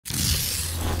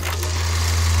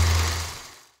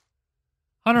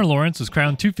Hunter Lawrence was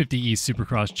crowned 250 East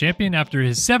Supercross champion after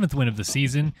his 7th win of the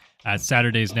season, as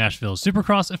Saturday's Nashville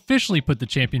Supercross officially put the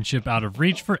championship out of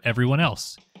reach for everyone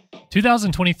else.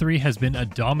 2023 has been a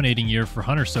dominating year for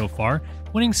Hunter so far,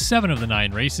 winning 7 of the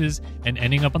 9 races and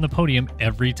ending up on the podium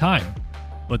every time.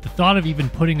 But the thought of even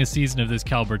putting a season of this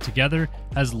caliber together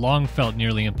has long felt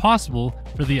nearly impossible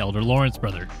for the elder Lawrence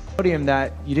brother. Podium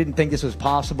that you didn't think this was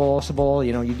possible,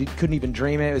 you couldn't even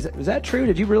dream it. Was that true?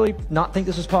 Did you really not think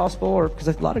this was possible? Or because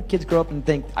a lot of kids grow up and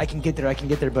think, I can get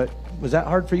there, but was that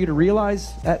hard for you to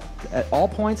realize at all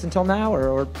points until now?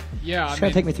 Or yeah, just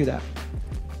kind of take me through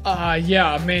that.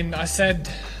 Yeah, I mean, I said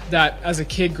that as a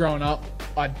kid growing up,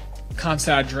 I can't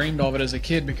say I dreamed of it as a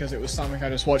kid because it was something I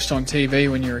just watched on TV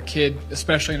when you're a kid,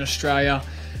 especially in Australia.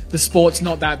 The sport's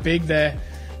not that big there.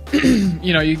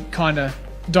 You kind of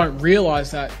don't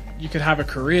realize that you could have a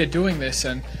career doing this,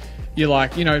 and you're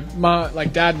like,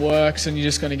 like dad works and you're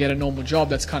just going to get a normal job.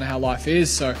 That's kind of how life is.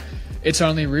 So it's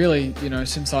only really,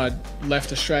 since I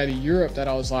left Australia to Europe that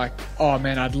I was like, oh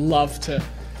man, I'd love to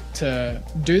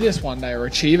do this one day or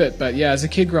achieve it. But yeah, as a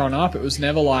kid growing up, it was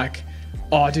never like,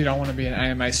 oh dude, I want to be an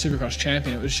AMA Supercross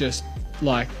champion. It was just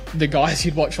like the guys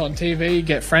you'd watch on TV,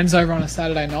 get friends over on a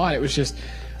Saturday night. It was just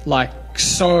like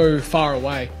so far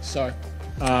away. So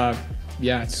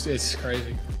yeah, it's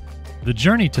crazy. The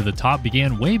journey to the top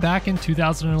began way back in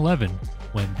 2011,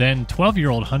 when then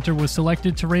 12-year-old Hunter was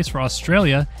selected to race for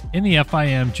Australia in the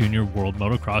FIM Junior World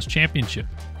Motocross Championship.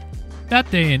 That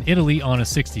day in Italy on a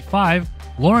 65,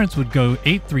 Lawrence would go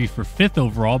 8-3 for 5th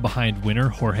overall behind winner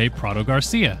Jorge Prado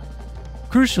Garcia.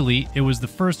 Crucially, it was the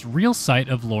first real sight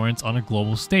of Lawrence on a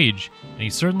global stage, and he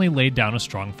certainly laid down a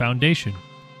strong foundation.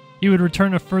 He would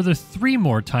return a further 3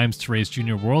 more times to race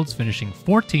Junior Worlds, finishing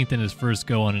 14th in his first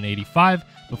go on an 85,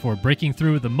 before breaking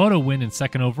through with a moto win in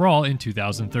 2nd overall in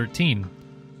 2013.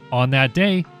 On that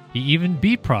day, he even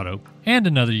beat Prado and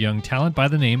another young talent by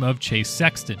the name of Chase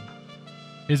Sexton.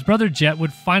 His brother Jet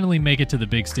would finally make it to the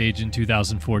big stage in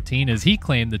 2014 as he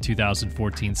claimed the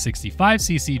 2014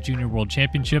 65cc Junior World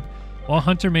Championship, while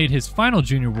Hunter made his final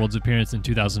Junior Worlds appearance in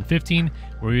 2015,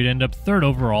 where he would end up 3rd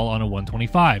overall on a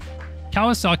 125.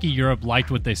 Kawasaki Europe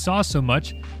liked what they saw so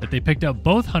much that they picked up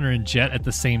both Hunter and Jet at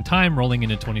the same time rolling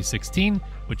into 2016,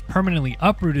 which permanently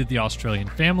uprooted the Australian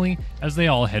family as they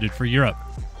all headed for Europe.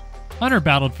 Hunter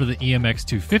battled for the EMX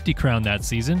 250 crown that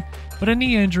season, but a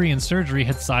knee injury and surgery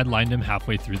had sidelined him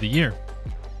halfway through the year.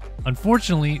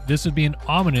 Unfortunately, this would be an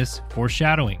ominous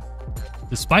foreshadowing.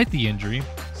 Despite the injury,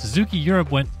 Suzuki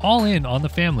Europe went all in on the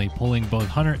family, pulling both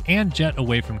Hunter and Jet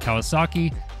away from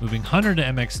Kawasaki, moving Hunter to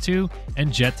MX2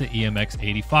 and Jet to EMX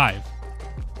 85.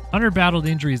 Hunter battled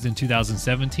injuries in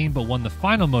 2017 but won the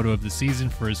final moto of the season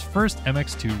for his first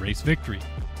MX2 race victory.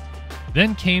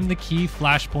 Then came the key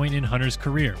flashpoint in Hunter's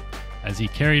career, as he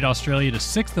carried Australia to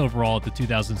 6th overall at the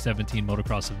 2017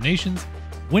 Motocross of Nations,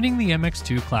 winning the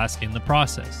MX2 class in the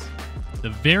process. The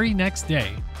very next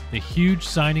day, the huge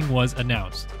signing was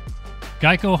announced.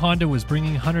 Geico Honda was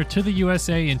bringing Hunter to the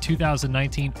USA in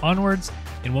 2019 onwards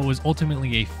in what was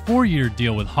ultimately a 4-year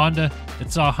deal with Honda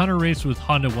that saw Hunter race with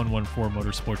Honda 114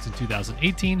 Motorsports in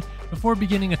 2018 before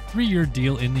beginning a 3-year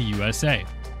deal in the USA.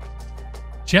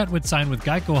 Jet would sign with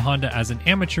Geico Honda as an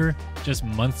amateur just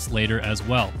months later as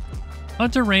well.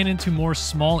 Hunter ran into more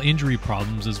small injury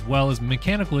problems as well as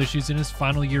mechanical issues in his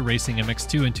final year racing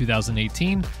MX2 in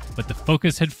 2018, but the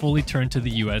focus had fully turned to the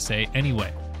USA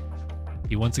anyway.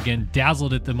 He once again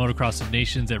dazzled at the Motocross of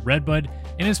Nations at Redbud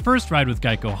in his first ride with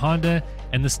Geico Honda,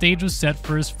 and the stage was set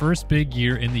for his first big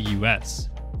year in the US.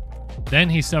 Then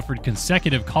he suffered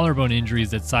consecutive collarbone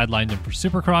injuries that sidelined him for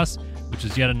Supercross, which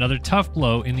was yet another tough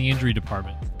blow in the injury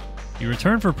department. He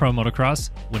returned for Pro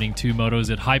Motocross, winning 2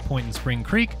 motos at High Point and Spring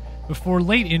Creek, before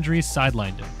late injuries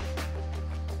sidelined him.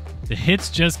 The hits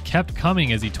just kept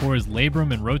coming as he tore his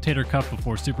labrum and rotator cuff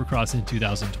before Supercross in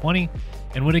 2020,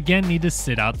 and would again need to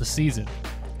sit out the season.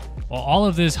 While all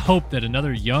of this hope that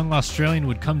another young Australian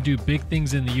would come do big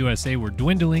things in the USA were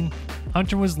dwindling,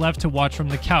 Hunter was left to watch from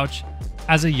the couch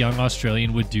as a young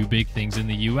Australian would do big things in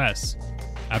the US.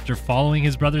 After following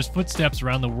his brother's footsteps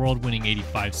around the world, winning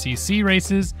 85cc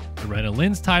races, the Loretta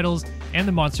Lynn's titles, and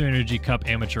the Monster Energy Cup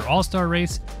Amateur All-Star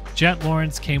race, Jet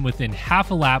Lawrence came within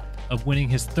half a lap of winning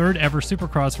his 3rd ever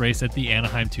Supercross race at the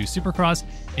Anaheim 2 Supercross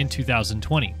in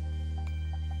 2020.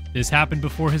 This happened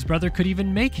before his brother could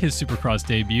even make his Supercross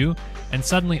debut, and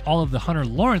suddenly all of the Hunter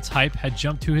Lawrence hype had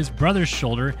jumped to his brother's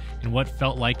shoulder in what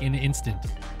felt like an instant.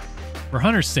 For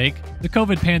Hunter's sake, the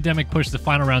COVID pandemic pushed the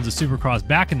final rounds of Supercross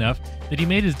back enough that he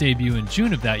made his debut in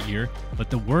June of that year, but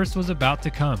the worst was about to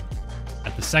come.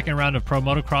 At the 2nd round of Pro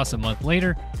Motocross a month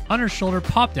later, Hunter's shoulder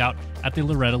popped out at the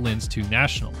Loretta Lynn's 2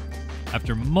 National.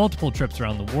 After multiple trips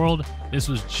around the world, this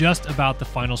was just about the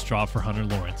final straw for Hunter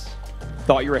Lawrence.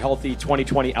 Thought you were a healthy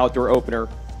 2020 outdoor opener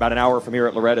about an hour from here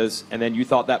at Loretta's, and then you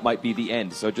thought that might be the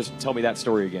end. So just tell me that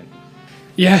story again.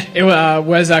 Yeah,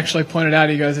 Wes actually pointed out,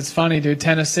 he goes, it's funny, dude,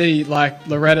 Tennessee, like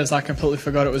Loretta's, I completely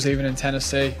forgot it was even in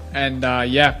Tennessee. And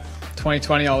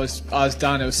 2020, I was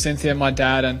done. It was Cynthia, my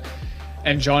dad,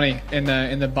 and Johnny in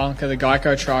the bunk of the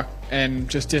Geico truck, and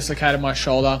just dislocated my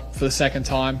shoulder for the second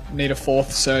time. Need a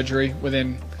fourth surgery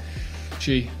within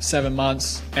 7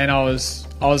 months, and I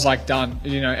was like done.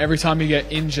 You know, every time you get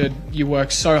injured, you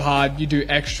work so hard, you do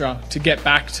extra to get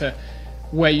back to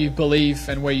where you believe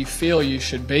and where you feel you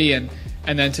should be, and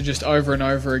then to just over and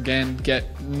over again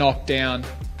get knocked down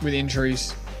with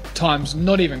injuries, times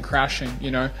not even crashing.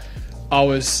 You know, I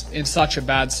was in such a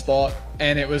bad spot,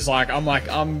 and it was like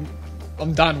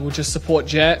I'm done. We'll just support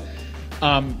Jet.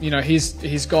 You know,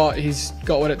 he's got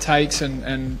what it takes,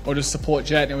 and we'll just support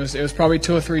Jet. And it was probably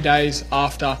 2 or 3 days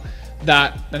after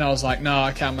that, and I was like, no,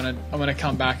 okay, I'm gonna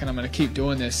come back, and I'm gonna keep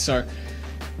doing this. So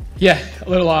yeah, a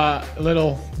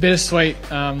little bittersweet.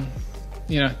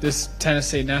 You know, this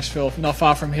Tennessee, Nashville, not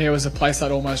far from here, was a place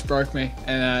that almost broke me,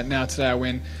 and now today I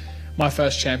win my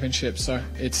first championship, so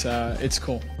it's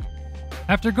cool.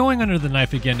 After going under the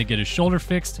knife again to get his shoulder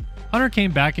fixed, Hunter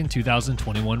came back in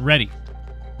 2021 ready.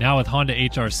 Now with Honda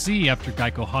HRC, after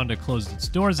Geico Honda closed its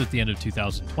doors at the end of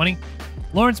 2020,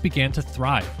 Lawrence began to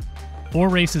thrive. 4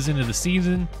 races into the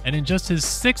season, and in just his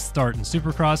 6th start in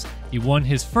Supercross, he won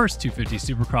his first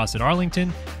 250 Supercross at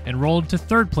Arlington and rolled to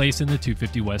 3rd place in the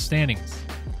 250 West standings.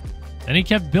 Then he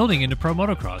kept building into Pro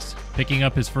Motocross, picking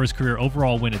up his first career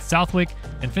overall win at Southwick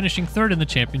and finishing 3rd in the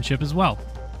championship as well.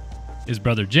 His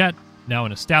brother Jet, now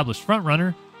an established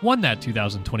frontrunner, won that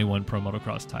 2021 Pro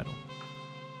Motocross title.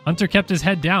 Hunter kept his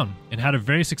head down and had a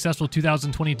very successful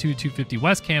 2022 250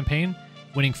 West campaign,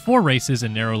 winning 4 races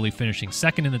and narrowly finishing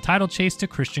 2nd in the title chase to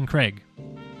Christian Craig.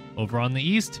 Over on the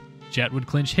East, Jet would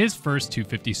clinch his first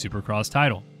 250 Supercross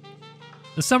title.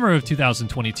 The summer of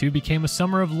 2022 became a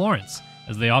summer of Lawrence,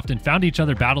 as they often found each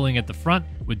other battling at the front,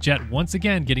 with Jet once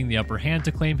again getting the upper hand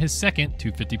to claim his 2nd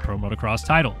 250 Pro Motocross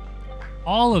title.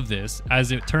 All of this,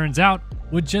 as it turns out,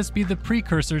 would just be the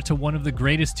precursor to one of the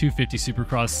greatest 250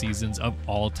 Supercross seasons of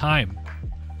all time.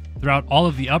 Throughout all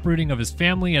of the uprooting of his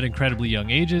family at incredibly young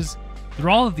ages,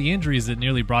 through all of the injuries that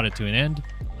nearly brought it to an end,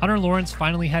 Hunter Lawrence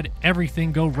finally had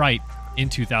everything go right in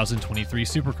 2023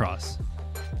 Supercross.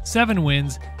 7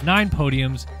 wins, 9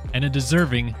 podiums, and a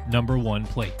deserving number 1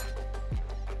 plate.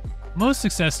 Most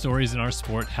success stories in our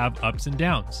sport have ups and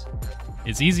downs.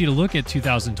 It's easy to look at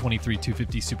 2023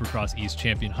 250 Supercross East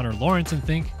champion Hunter Lawrence and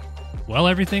think, well,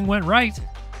 everything went right.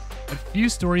 But few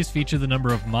stories feature the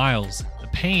number of miles, the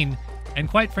pain, and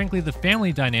quite frankly the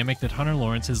family dynamic that Hunter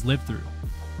Lawrence has lived through.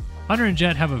 Hunter and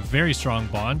Jet have a very strong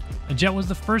bond, and Jet was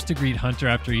the first to greet Hunter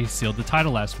after he sealed the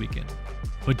title last weekend.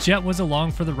 But Jet was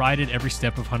along for the ride at every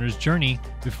step of Hunter's journey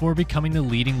before becoming the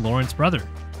leading Lawrence brother.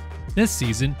 This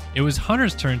season, it was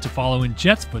Hunter's turn to follow in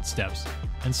Jet's footsteps,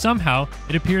 and somehow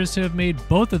it appears to have made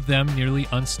both of them nearly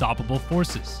unstoppable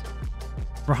forces.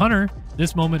 For Hunter,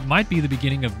 this moment might be the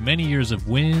beginning of many years of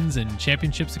wins and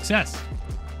championship success.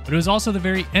 But it was also the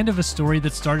very end of a story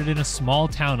that started in a small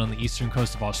town on the eastern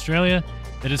coast of Australia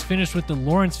that has finished with the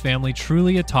Lawrence family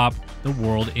truly atop the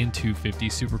world in 250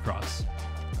 Supercross.